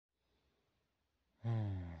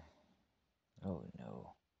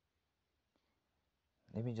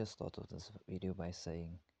Let me just start off this video by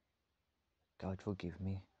saying, God forgive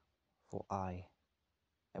me, for I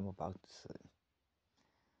am about to sin.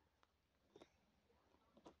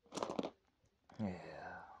 Yeah,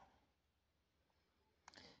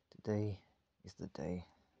 today is the day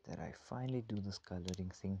that I finally do this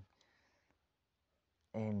coloring thing,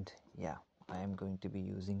 and yeah, I am going to be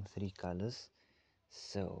using 3 colors.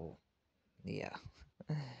 So yeah,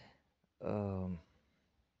 um,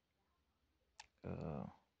 uh,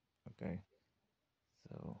 okay,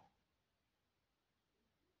 so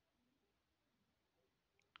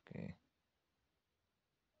okay,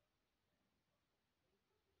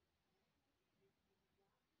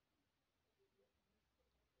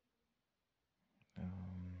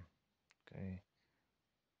 um, okay,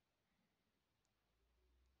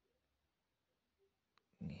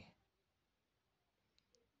 yeah,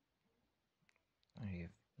 I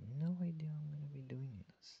have no idea how I'm gonna be doing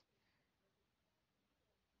this.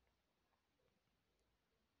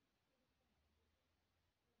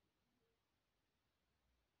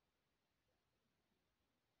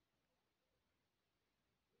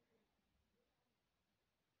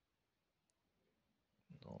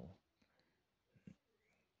 No,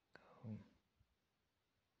 um,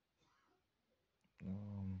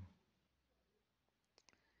 um,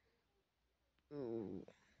 ooh,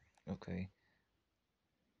 okay.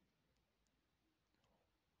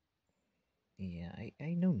 Yeah,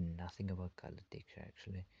 I know nothing about color texture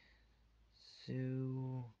actually.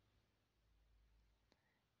 So,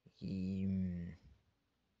 um,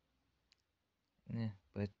 yeah,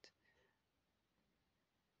 but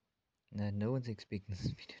no one's expecting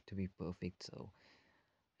this video to be perfect, so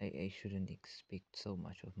I shouldn't expect so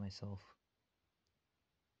much of myself.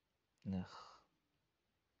 Ugh,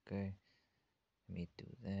 okay, let me do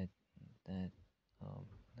that, that,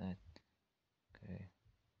 that, okay,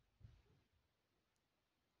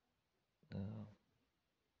 uh,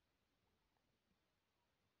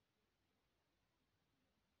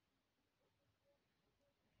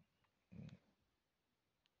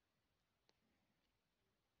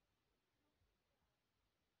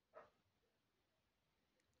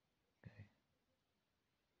 okay,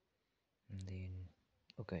 and then,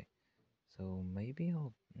 okay, so maybe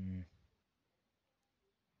I'll,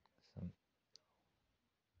 some,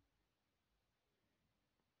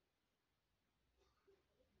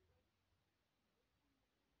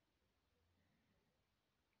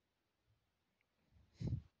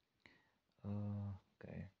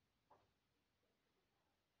 okay,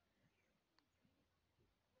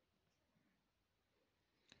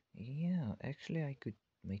 yeah, actually I could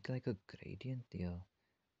make like a gradient there,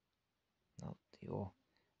 not your.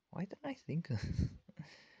 Why didn't I think of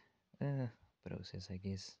process, I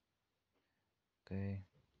guess. Okay,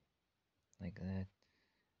 like that.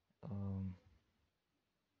 Um,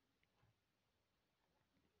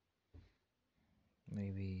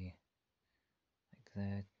 maybe like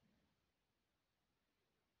that.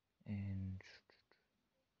 And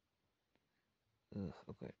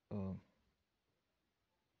okay.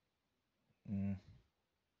 Mm,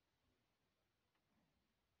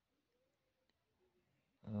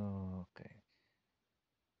 okay.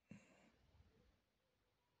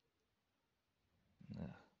 Uh,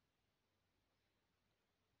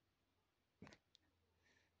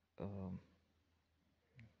 um,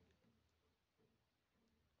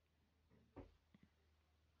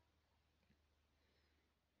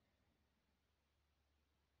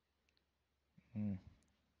 mm,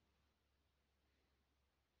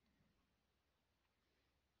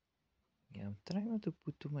 yeah, I'm trying not to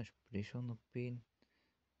put too much pressure on the pen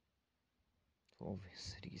for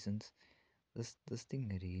obvious reasons. This thing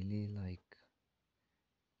really like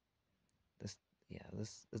this. Yeah,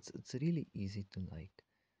 this it's really easy to like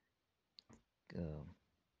um,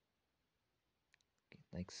 get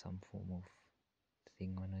like some form of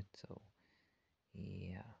thing on it. So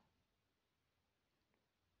yeah,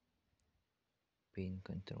 pen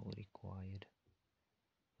control required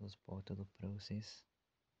was part of the process.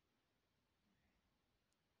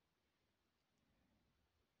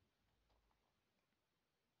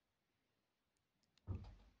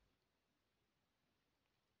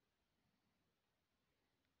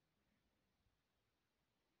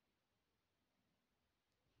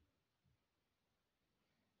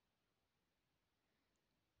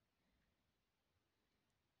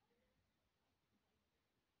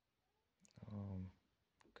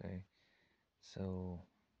 Okay, so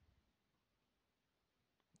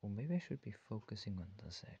or maybe I should be focusing on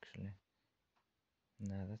this actually.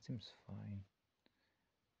 Nah, that seems fine.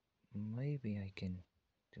 Maybe I can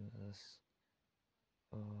do this.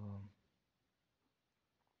 Um,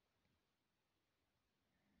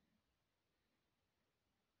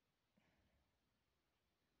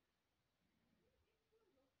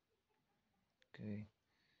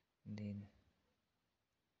 then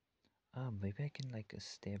maybe I can like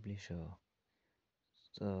establish a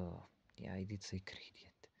yeah, I did say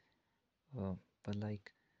gradient. But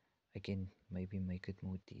like I can maybe make it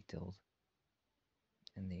more detailed,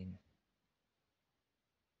 and then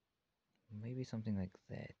maybe something like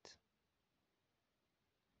that.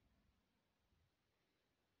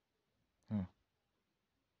 Huh?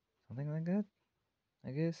 Something like that,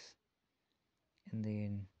 I guess. And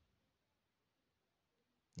then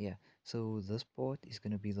yeah, so this part is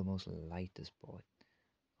gonna be the most lightest part.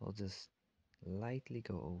 I'll just lightly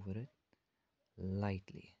go over it,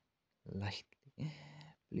 lightly, lightly.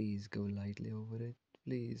 Please go lightly over it,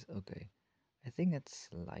 please. Okay, I think it's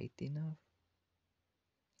light enough.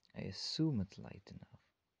 I assume it's light enough.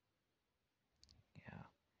 Yeah,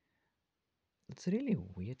 it's really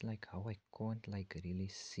weird, like how I can't like really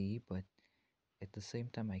see, but at the same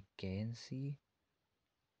time I can see.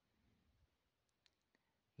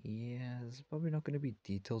 Yeah, it's probably not gonna be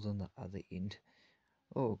detailed on the other end.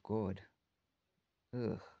 Oh god.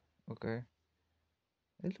 Ugh. Okay.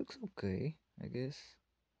 It looks okay, I guess.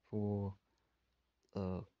 For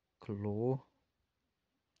a claw.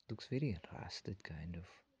 Looks very rusted, kind of.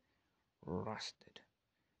 Rusted.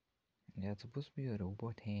 Yeah, it's supposed to be a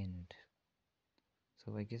robot hand.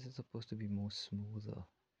 So I guess it's supposed to be more smoother.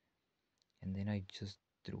 And then I just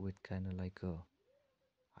drew it kind of like a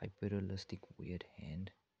hyper realistic weird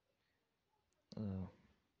hand. Uh,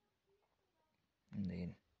 and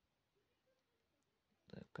then,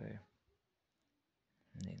 okay.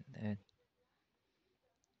 And then that.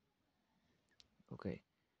 Okay.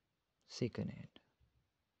 Second hand.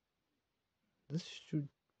 This should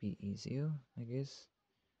be easier, I guess.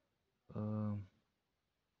 Um,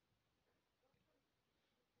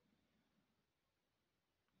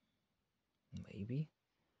 maybe.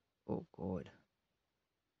 Oh god.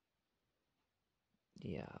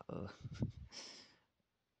 Yeah.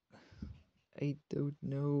 I don't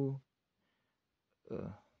know.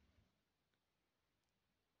 Uh,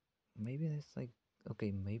 maybe that's like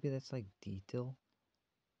okay. Maybe that's like detail.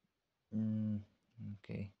 Mm,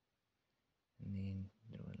 okay. And then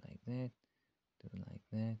do it like that. Do it like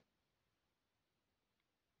that.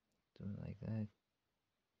 Do it like that.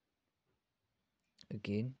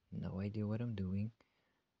 Again, no idea what I'm doing.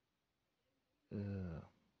 Uh,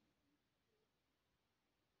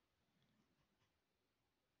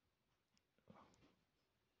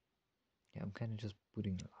 yeah, I'm kind of just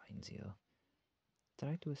putting lines here.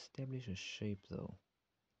 Try to establish a shape though.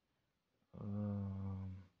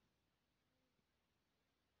 Um,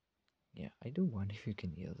 yeah, I do wonder if you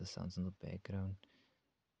can hear the sounds in the background.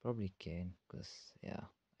 Probably can, because, yeah,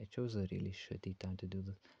 I chose a really shitty time to do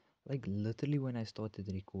this. Like, literally when I started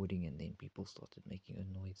recording and then people started making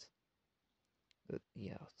a noise.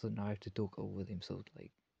 Yeah, so now I have to talk over them, so,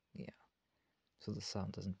 like, yeah, so the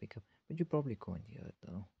sound doesn't pick up. But you probably can't hear it,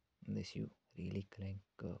 though, unless you really crank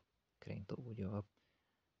the audio up.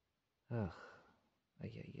 Ugh,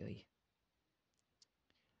 ay, ay, ay.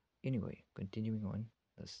 Anyway, continuing on,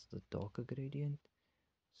 that's the darker gradient.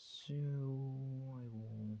 So, I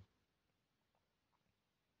will,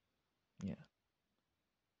 yeah,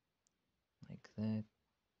 like that,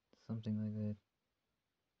 something like that.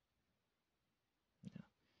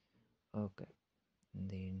 Yeah, okay. And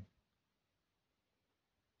then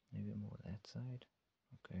maybe more that side.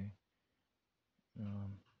 Okay.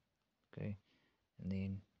 Um. Okay. And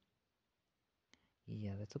then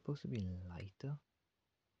yeah, that's supposed to be lighter.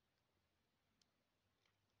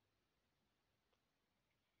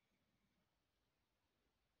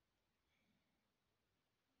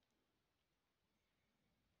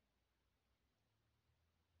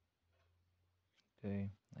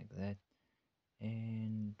 Okay, like that.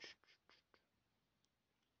 And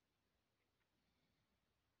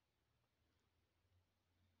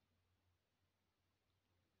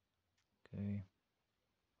okay.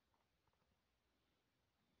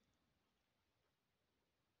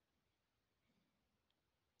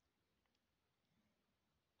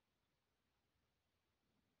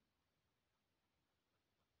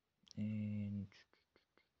 And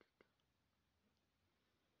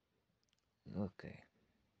okay,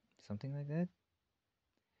 something like that.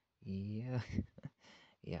 Yeah.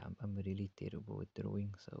 Yeah, I'm really terrible at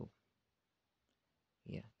drawing. So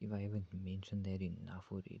yeah, if I haven't mentioned that enough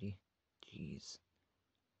already, jeez.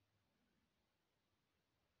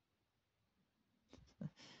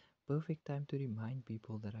 Perfect time to remind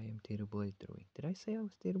people that I am terrible at drawing. Did I say I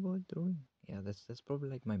was terrible at drawing? Yeah, that's probably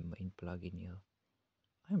like my main plug in here.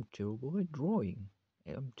 I'm terrible at drawing.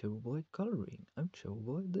 I'm terrible at coloring. I'm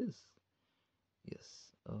terrible at this.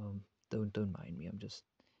 Yes. Don't mind me. I'm just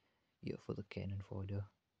here for the cannon fodder.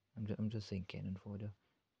 I'm just saying cannon fodder.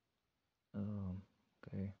 Um,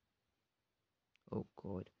 okay. Oh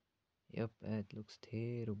god. Yep, that looks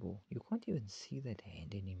terrible. You can't even see that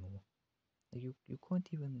hand anymore. Like, you can't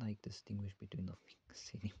even like distinguish between the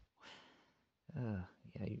fingers anymore.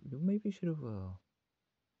 Yeah, you maybe should have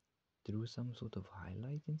drew some sort of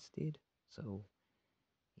highlight instead. So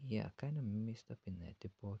yeah, kind of messed up in that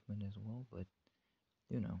department as well. But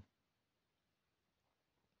you know,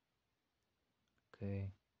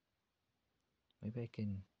 okay, maybe I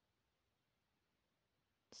can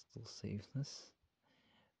still save this.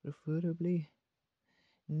 Preferably.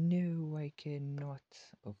 No, I cannot.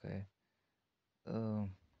 Okay.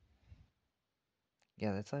 Um.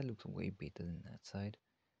 Yeah, that side looks way better than that side.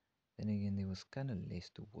 Then again, there was kind of less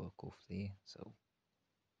to work off there. So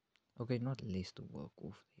okay, not less to work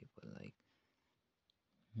off there, but like,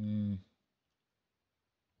 hmm,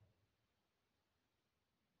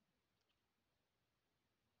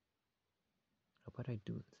 how about I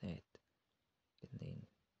do that and then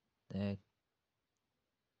that?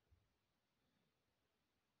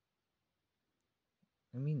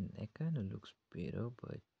 I mean, that kind of looks better,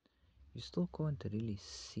 but you still can't really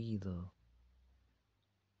see the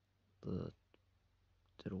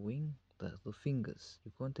drawing, the fingers.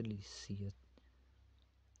 You can't really see it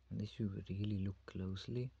unless you really look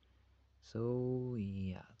closely. So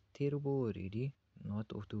yeah, terrible already.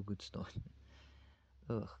 Not off to a good start.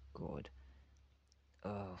 Oh god.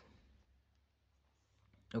 Uh,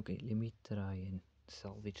 okay, let me try and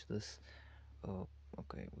salvage this. Oh,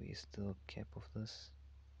 okay, where's the cap of this?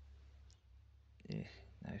 Eh,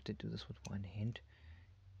 I have to do this with one hand.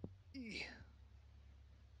 Eh,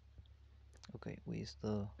 okay, where's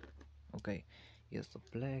the? Okay, here's the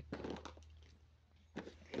black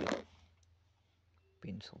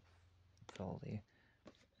pencil. Fell there.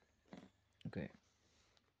 Okay,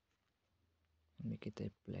 let me get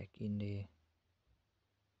that black in there.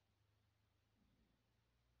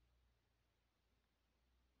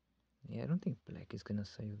 Yeah, I don't think black is gonna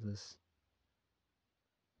save this.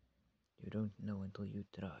 You don't know until you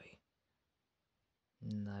try.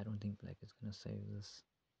 No, I don't think black is gonna save this.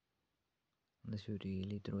 Unless you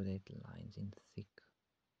really draw that lines in thick.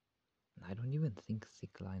 I don't even think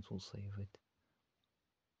thick lines will save it.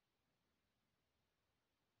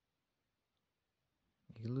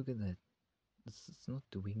 You look at that. It's not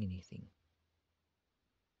doing anything.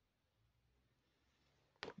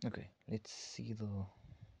 Okay, let's see the.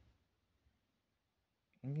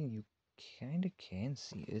 I mean, you kinda can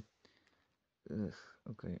see it. Ugh,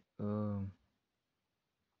 okay,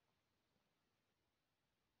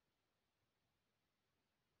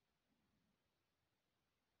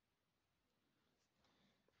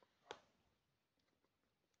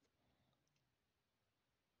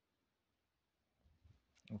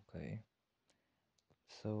 okay.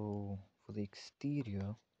 So, for the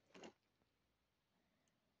exterior,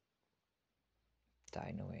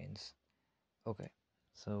 dino ends. Okay,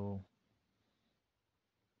 so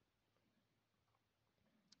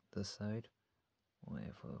this side,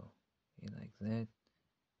 whatever, like that,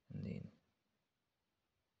 and then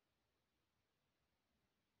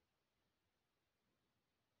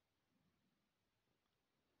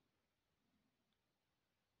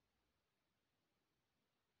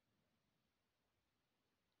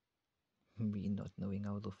me not knowing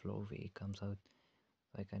how the floor way comes out.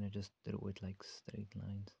 So I kind of just drew it like straight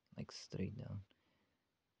lines, like straight down.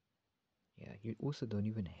 Yeah, you also don't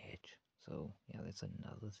even hedge. So, yeah, that's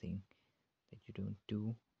another thing that you don't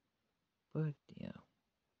do. But, yeah,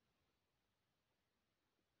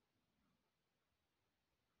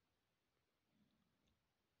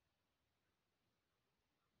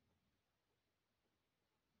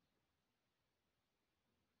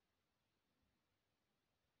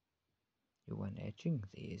 you want etching?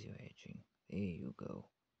 There's your etching. There you go.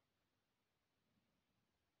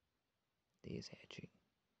 There's etching.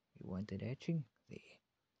 You wanted etching? There.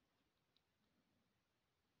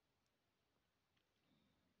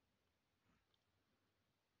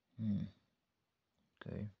 Hmm,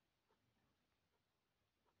 okay.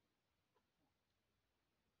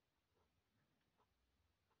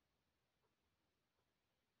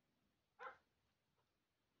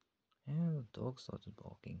 Yeah, the dog started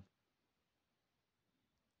barking.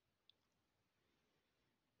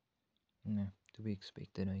 Yeah, to be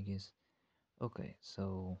expected, I guess. Okay,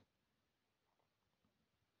 so,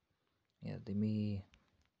 yeah, let me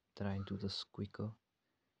try and do this quicker.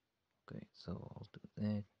 Okay, so I'll do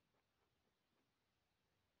that.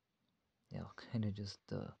 Yeah, I'll kind of just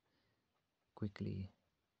quickly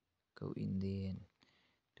go in there and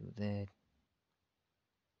do that.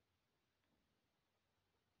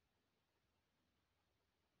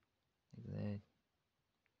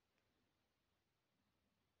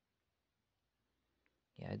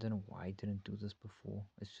 I don't know why I didn't do this before.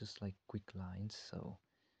 It's just like quick lines, so.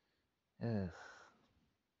 Ugh.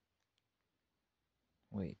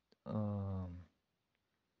 Wait. Hmm.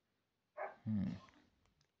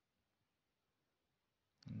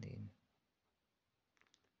 And then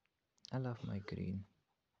I love my green.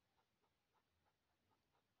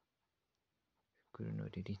 Couldn't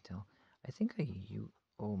already tell. I think I you.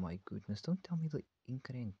 Oh my goodness! Don't tell me the ink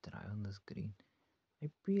ran dry on this green. I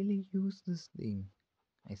barely used this thing.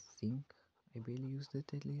 I think I barely used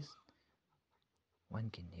it at least. One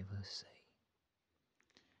can never say.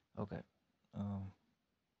 Okay. Um.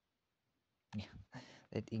 Yeah.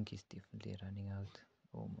 That ink is definitely running out.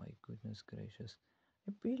 Oh my goodness gracious!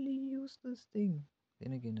 I barely used this thing.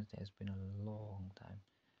 Then again, it has been a long time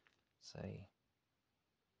since I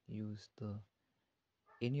used the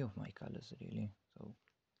any of my colors really. So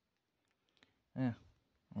yeah.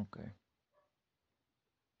 Okay.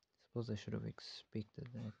 Suppose I should have expected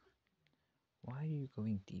that. Why are you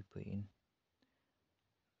going deeper in?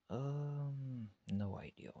 No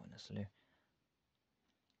idea, honestly.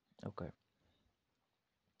 Okay,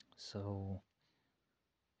 so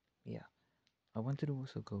yeah, I wanted to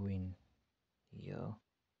also go in here,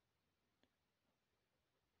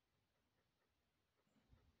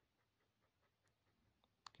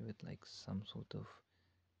 give it like some sort of.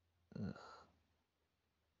 Ugh.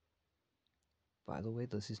 By the way,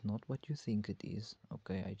 this is not what you think it is.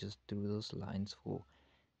 Okay, I just drew those lines for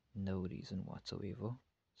no reason whatsoever.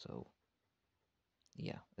 So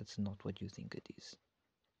yeah, it's not what you think it is.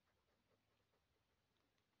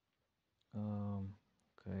 Um,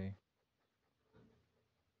 okay.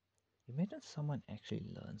 Imagine someone actually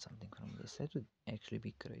learn something from this. That would actually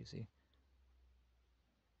be crazy.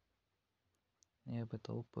 Yeah, but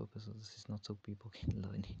the whole purpose of this is not so people can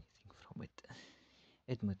learn anything from it,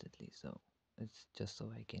 admittedly. So it's just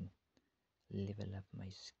so I can level up my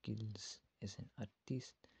skills as an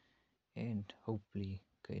artist and hopefully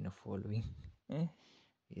gain a following.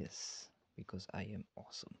 Yes, because I am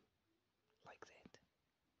awesome like that.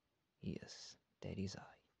 Yes, that is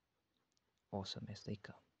I. Awesome as they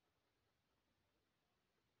come.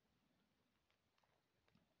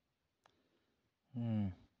 Hmm.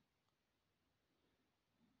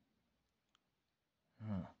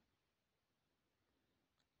 Huh.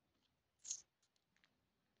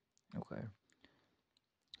 Okay.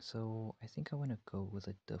 So I think I want to go with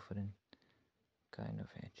a different kind of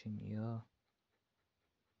hatching here.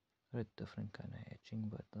 Not a different kind of hatching,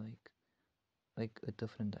 but like a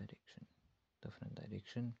different direction. Different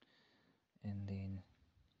direction. And then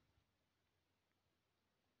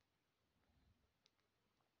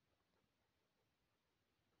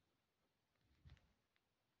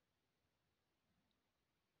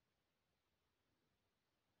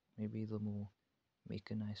maybe the more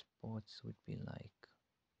mechanized parts would be like.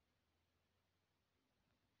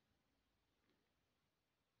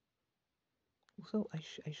 Also,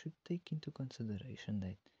 I should take into consideration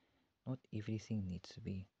that not everything needs to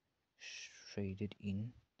be shaded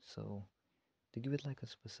in. So to give it like a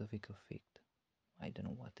specific effect, I don't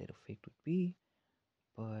know what that effect would be,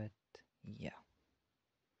 but yeah.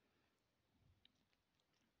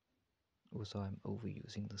 Also, I'm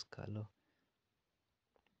overusing this color.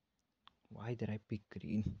 Why did I pick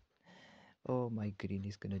green? Oh, my green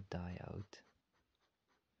is gonna die out.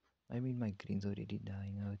 I mean, my green's already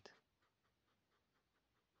dying out.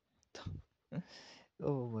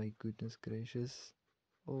 Oh my goodness gracious.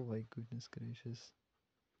 Oh my goodness gracious.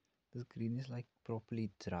 This green is like properly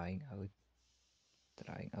drying out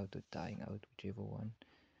or dying out, whichever one.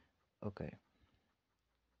 Okay,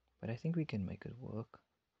 but I think we can make it work.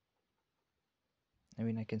 I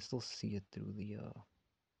mean, I can still see it through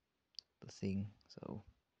the thing. So,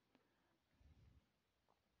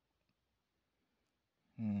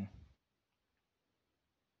 hmm.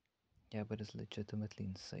 Yeah, but it's legitimately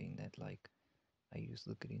insane that like I use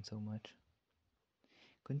the green so much.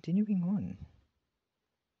 Continuing on,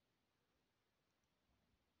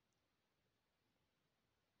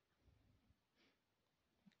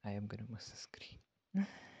 I am gonna miss this green.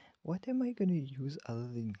 What am I gonna use other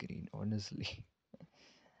than green? Honestly,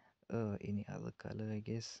 any other color, I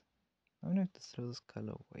guess. I'm gonna have to throw this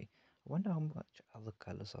color away. I wonder how much other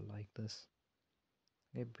colors are like this.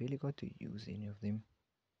 I barely got to use any of them.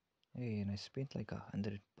 Hey, and I spent like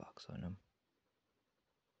 $100 on them.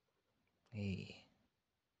 Hey,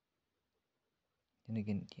 and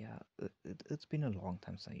again, yeah, it's been a long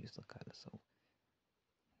time since I used the color, so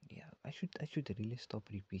yeah, I should really stop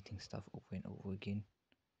repeating stuff over and over again.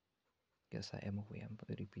 Yes, I am aware I'm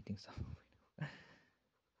repeating stuff over and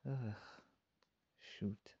over. Ugh,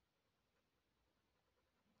 shoot,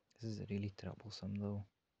 this is really troublesome though.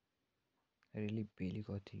 I really barely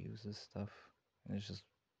got to use this stuff. And it's just,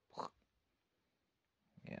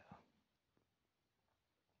 yeah.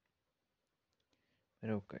 But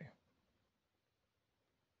okay.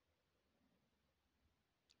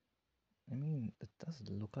 I mean, it does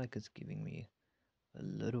look like it's giving me a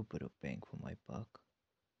little bit of bang for my buck.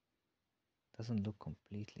 Doesn't look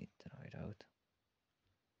completely dried out.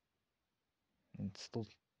 And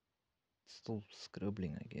still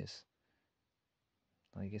scribbling, I guess.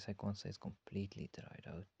 I guess I can't say it's completely dried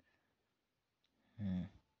out. Hmm.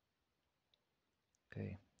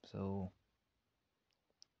 Okay, so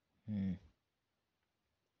hmm.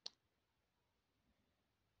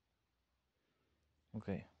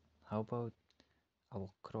 Okay, how about I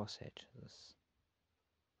will cross hatch this.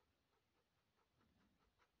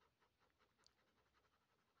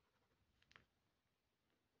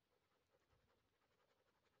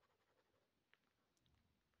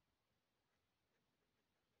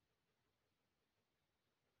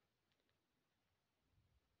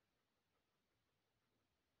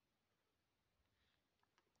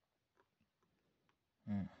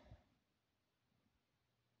 Hmm.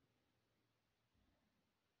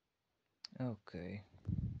 Okay,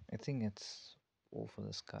 I think it's all for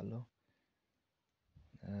this color.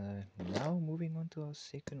 Now moving on to our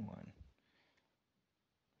second one.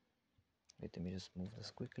 Wait, let me just move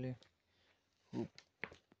this quickly. Oop.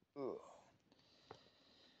 Ugh.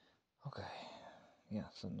 Okay, yeah,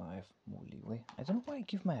 so now I have more leeway. I don't know why I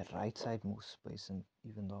give my right side more space, and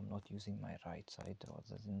even though I'm not using my right side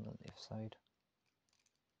rather than the left side.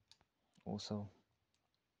 Also,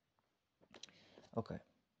 okay,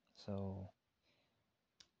 so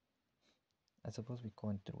I suppose we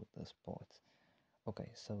can't through this part. Okay,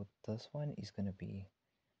 so this one is gonna be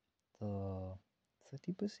the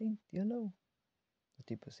 30% yellow.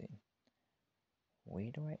 30%.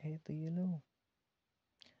 Where do I add the yellow?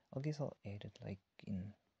 I guess I'll add it like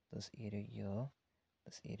in this area here,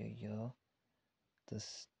 this area here,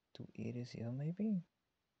 this two areas here maybe.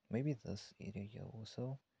 Maybe this area here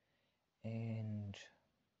also. And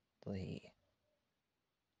the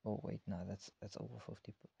oh wait, no, that's over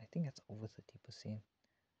 50. I think that's over 30%.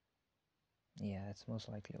 Yeah, it's most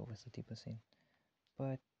likely over 30%.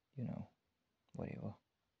 But you know, whatever.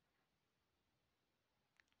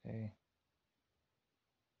 Okay.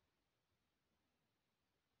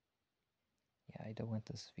 Yeah, I don't want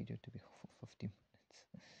this video to be over 50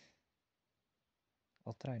 minutes.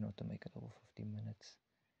 I'll try not to make it over 15 minutes.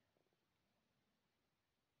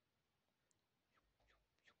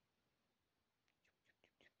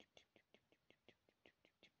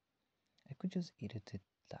 I could just edit it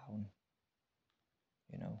down.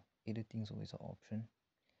 You know, editing's always an option.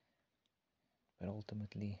 But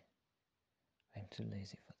ultimately, I'm too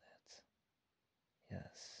lazy for that.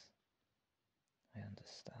 Yes, I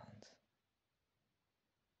understand.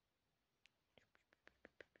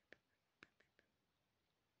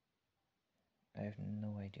 I have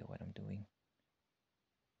no idea what I'm doing.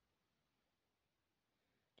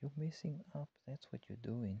 You're messing up, that's what you're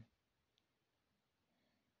doing.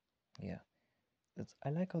 Yeah, I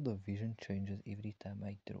like how the vision changes every time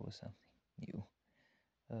I draw something new.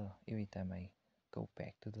 Every time I go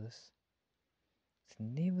back to this. It's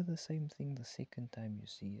never the same thing the second time you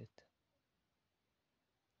see it.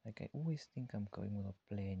 Like I always think I'm going with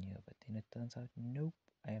a plan here, but then it turns out nope,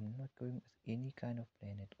 I am not going with any kind of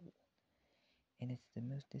plan at all. And it's the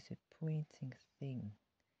most disappointing thing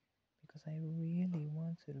because I really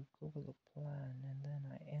wanted to go with a plan and then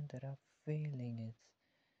I ended up failing it.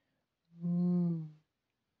 Ooh,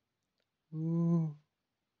 ooh.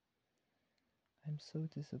 I'm so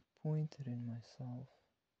disappointed in myself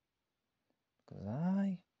because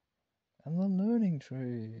I am the learning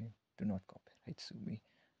tree. Do not copyright sue me.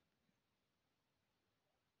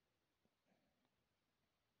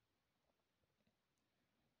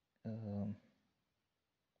 Um,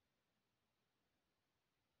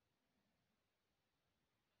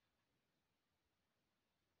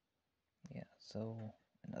 yeah, so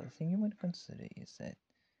another thing you might consider is that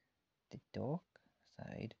the dark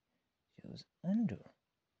side shows under.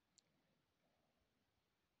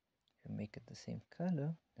 If you make it the same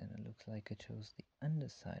color, then it looks like it shows the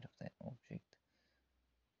underside of that object.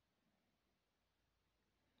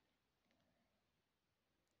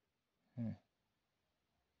 Hmm.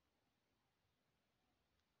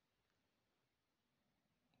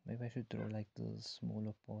 Maybe I should draw like the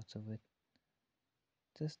smaller parts of it.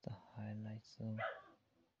 Just the highlights though.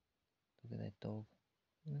 Look at that dog.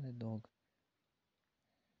 Look at that dog.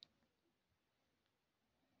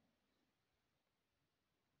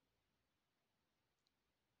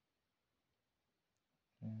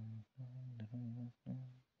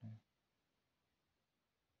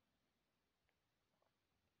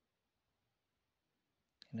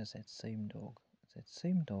 And it's that same dog. It's that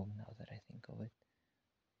same dog now that I think of it.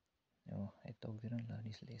 No, that dog didn't learn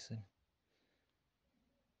his lesson.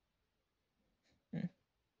 Hmm,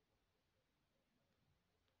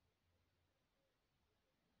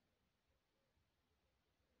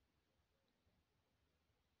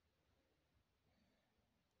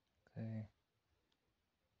 okay.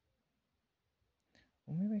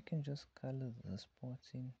 Or maybe I can just color the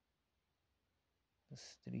spots in the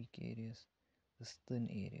streak areas, the stun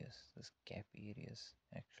areas, the gap areas,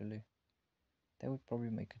 actually. That would probably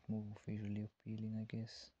make it more visually appealing, I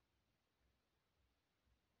guess.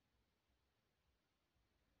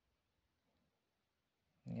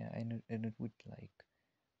 Yeah, and it would like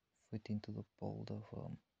fit into the bold of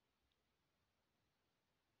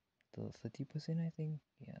the 30%, I think.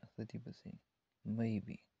 Yeah, 30%.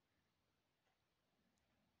 Maybe.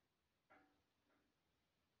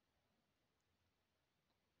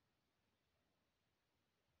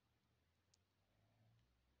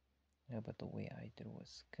 Yeah, but the way I drew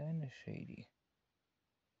was kinda shady.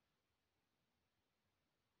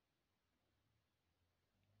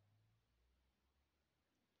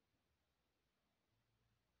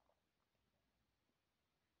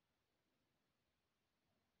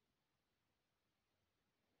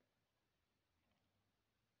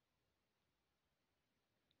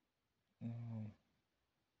 Um,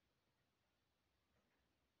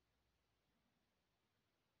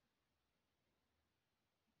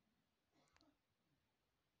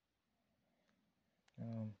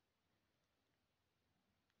 um,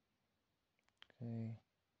 okay,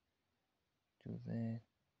 do that,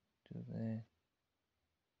 do that,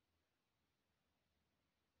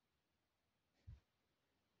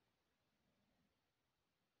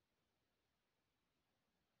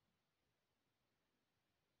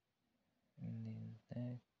 and then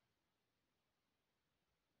that,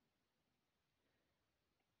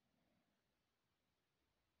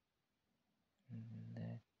 and then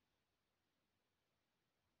that.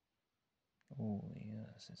 Oh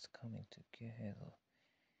yes, it's coming together.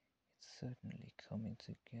 It's certainly coming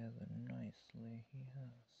together nicely,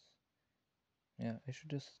 yes. Yeah, I should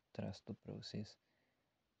just trust the process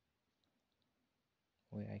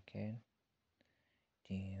where I can.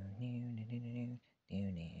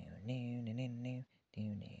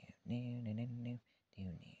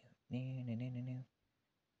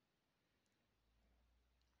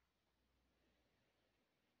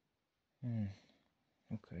 Hmm,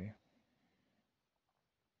 okay.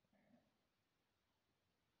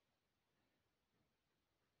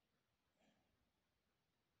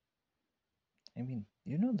 I mean,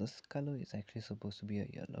 you know, this color is actually supposed to be a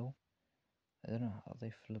yellow. I don't know how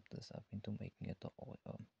they flipped this up into making it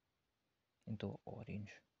into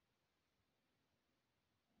orange.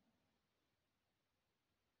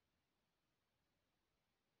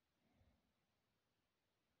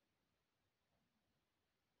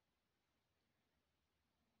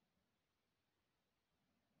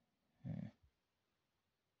 Hmm.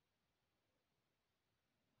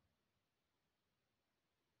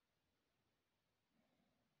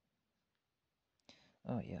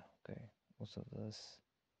 Oh yeah, okay. Also this.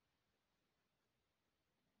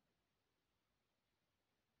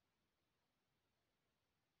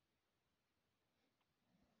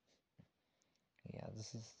 Yeah,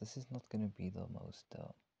 this is not gonna be the most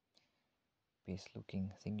best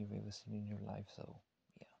looking thing you've ever seen in your life. So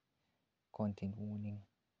yeah, content warning.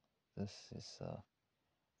 This is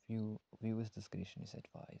viewers discretion is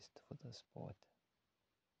advised for the sport.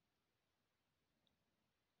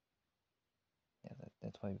 Yeah,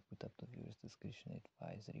 that's why we put up the viewers discretion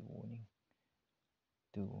advisory warning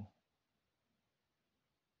to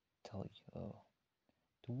tell you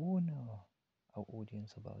to warn our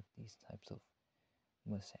audience about these types of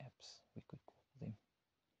mishaps. We could call them.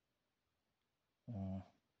 Uh,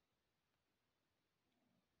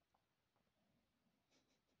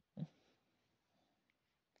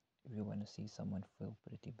 if you want to see someone fail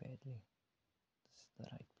pretty badly, this is the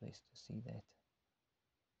right place to see that.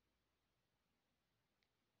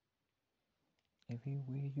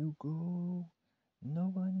 Everywhere you go, no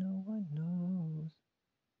one knows.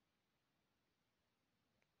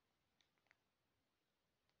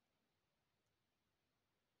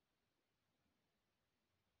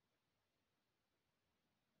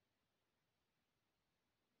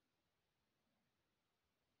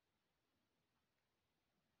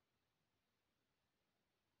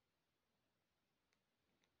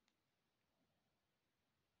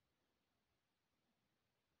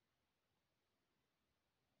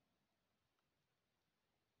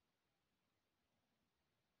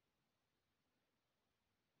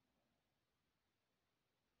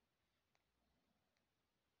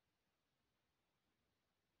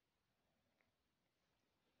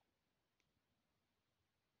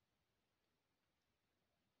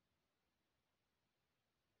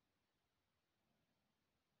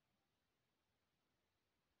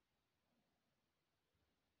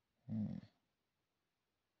 Hmm.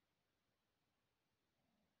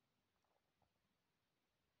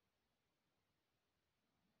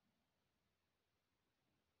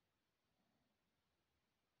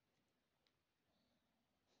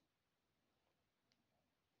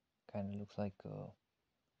 Kind of looks like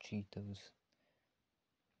Cheetos.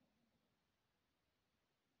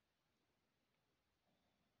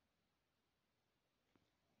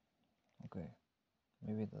 Okay,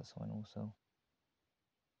 maybe this one also.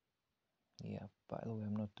 Yeah, by the way,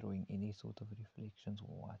 I'm not drawing any sort of reflections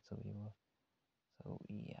whatsoever. So,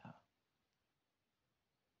 yeah,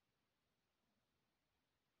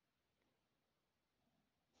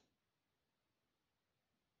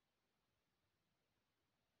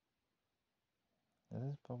 this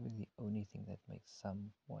is probably the only thing that makes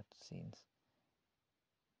somewhat sense.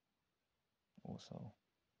 Also,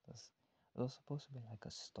 this it was supposed to be like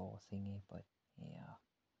a star thingy, but yeah,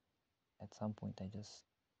 at some point I just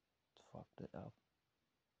fucked it up.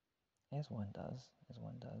 As one does, as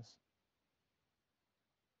one does.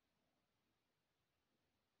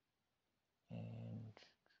 And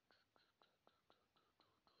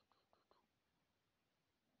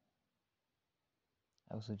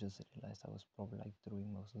I also just realized I was probably like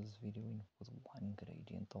doing most of this video in with one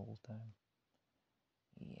gradient the whole time.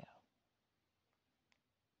 Yeah,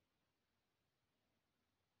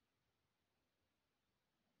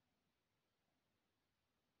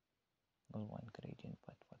 it was one gradient,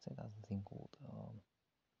 but what's that other thing called?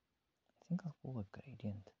 I think it's called a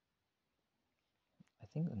gradient. I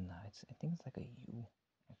think no, I think it's like a U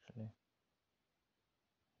actually.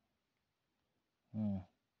 Hmm.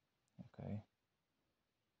 Okay.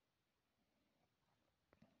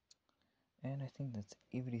 And I think that's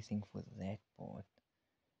everything for that part.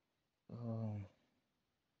 Um.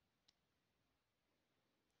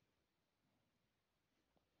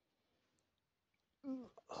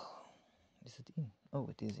 Is it in? Oh,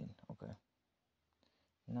 it is in. Okay.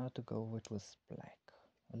 Now to go with was black.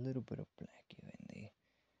 A little bit of black here and there.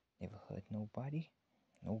 Never hurt nobody.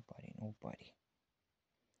 Nobody, nobody.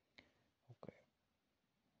 Okay.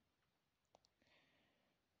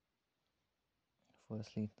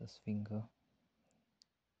 Firstly, this finger.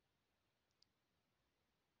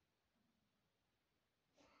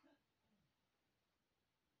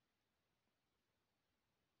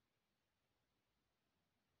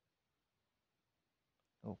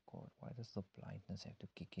 Oh god, why does the blindness have to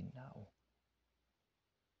kick in now?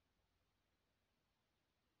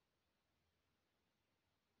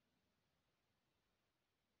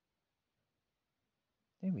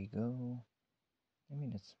 There we go. I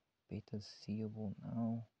mean, it's better seeable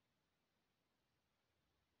now.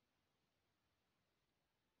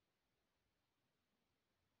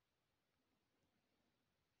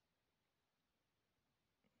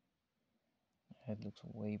 That looks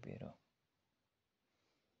way better.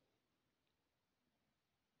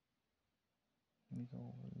 Let me go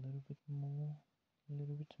a little bit more. A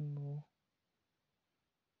little bit more.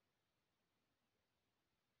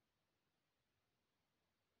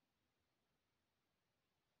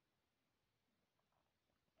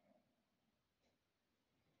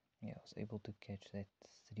 Yeah, I was able to catch that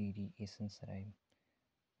 3D essence that I'm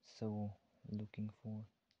so looking for.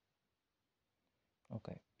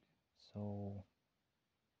 Okay, so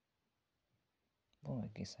well, I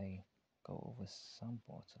guess I go over some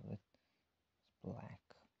parts of it. It's black.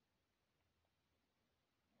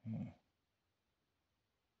 Hmm.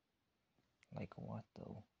 Like what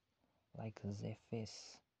though? Like the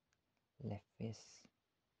face, le face,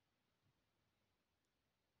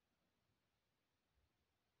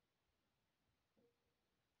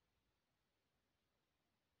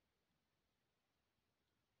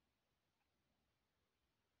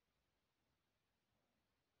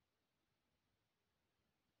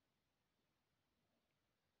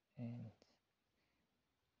 and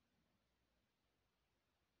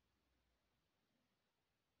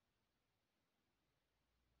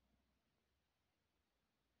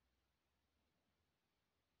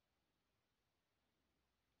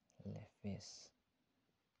le face,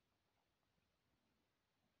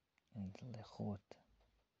 and le hood.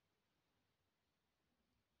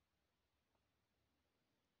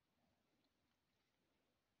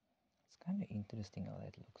 It's kind of interesting how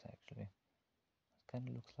that looks actually. It kind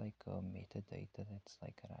of looks like metadata that's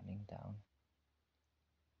like running down.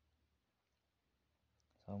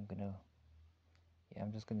 So yeah,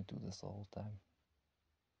 I'm just gonna do this the whole time.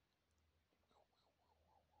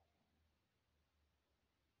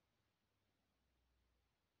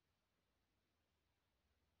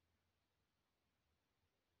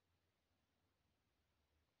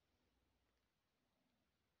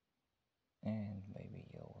 And maybe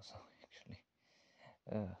you also actually.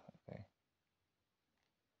 Okay.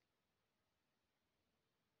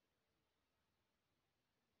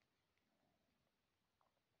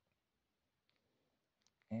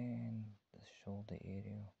 And the shoulder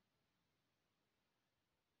area.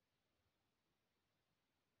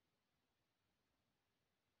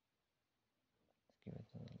 Let's give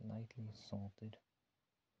it a lightly salted.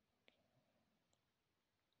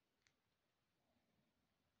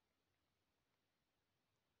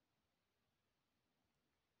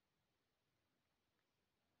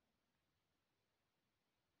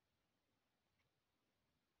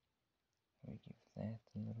 We give that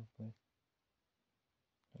a little bit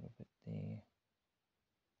there,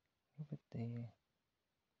 a little bit there.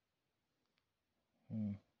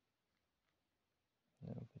 A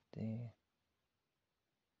little bit there,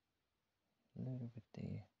 a little bit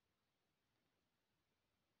there,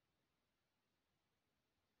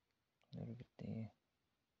 a little bit there.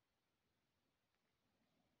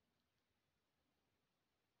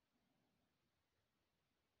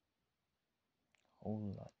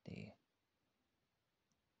 Whole lot there.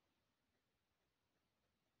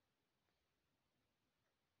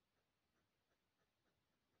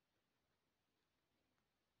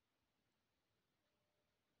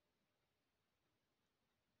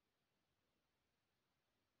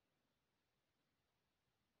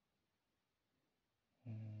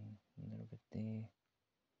 A little bit there,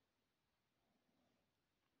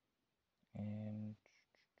 and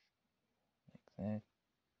like that.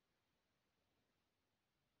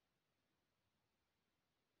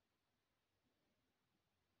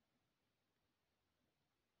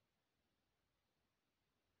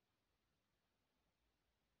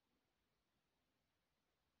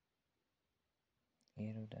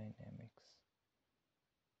 Aerodynamics.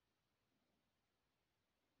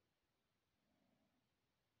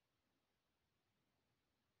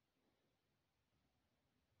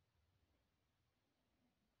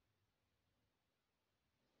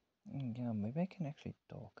 Yeah, maybe I can actually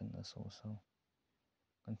darken this also,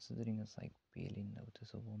 considering it's like barely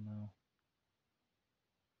noticeable now.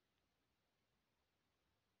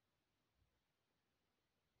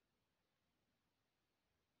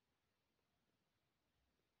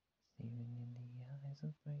 Even in the eyes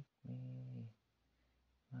of break me,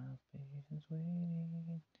 my patience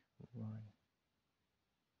waiting. Run.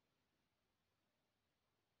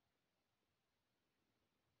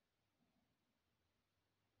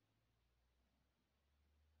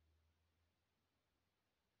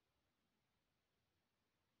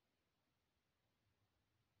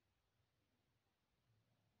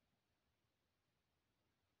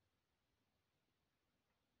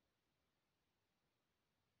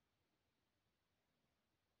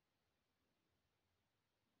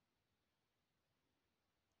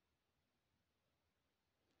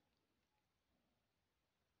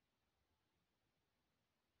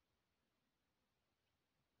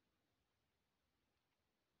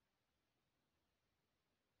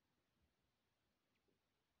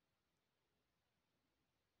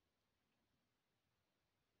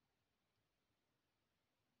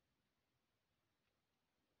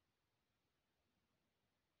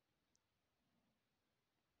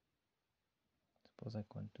 Suppose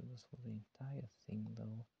I can't do this for the entire thing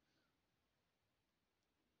though.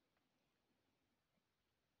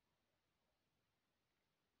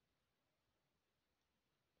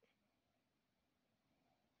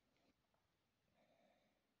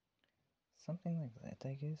 Something like that,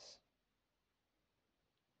 I guess.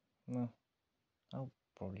 Well, I'll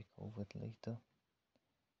probably go over it later.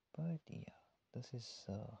 But yeah, this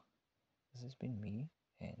has been me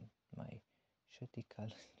and my shitty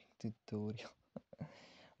coloring tutorial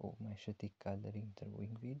or my shitty coloring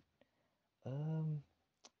drawing vid. Um,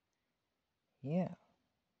 yeah,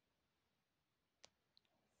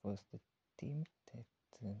 first attempt at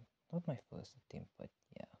not my first attempt, but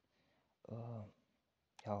yeah. Um,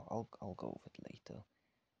 yeah, I'll go over it later.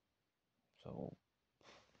 So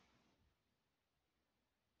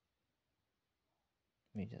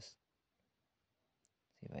let me just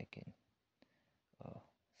see if I can uh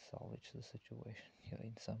salvage the situation here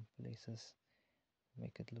in some places,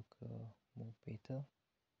 make it look more better.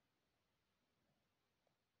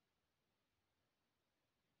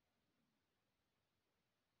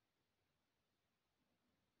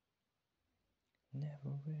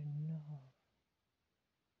 Never enough.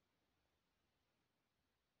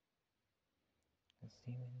 Cause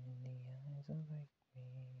even in the eyes of like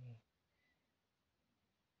me.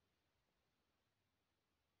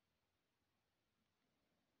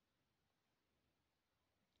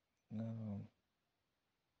 Um,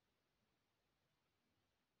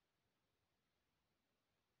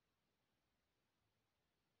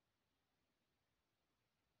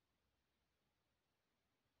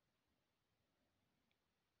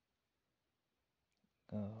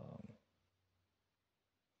 Um,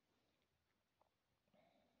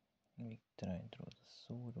 Let me try and draw the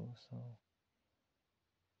sword also.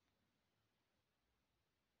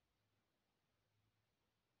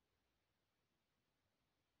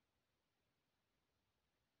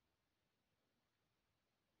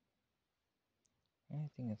 I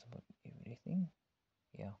think that's about everything.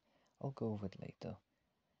 Yeah, I'll go over it later.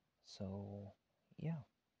 So, yeah,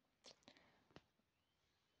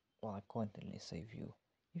 well, I can't really save you.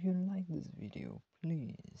 If you like this video,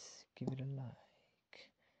 please give it a like.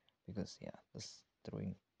 Because, yeah, this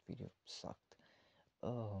drawing video sucked.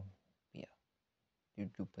 Um, yeah, you,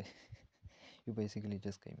 you basically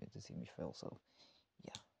just came here to see me fail, so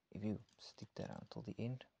yeah, if you stick that out till the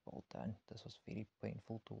end, well done. This was very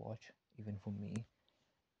painful to watch, even for me.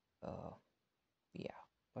 Uh, yeah,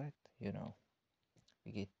 but you know,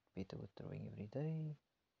 we get better with drawing every day,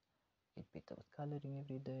 get better with coloring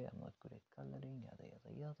every day. I'm not good at coloring, yada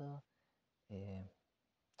yada yada. Um,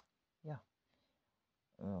 yeah,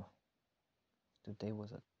 uh, today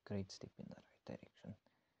was a great step in the right direction.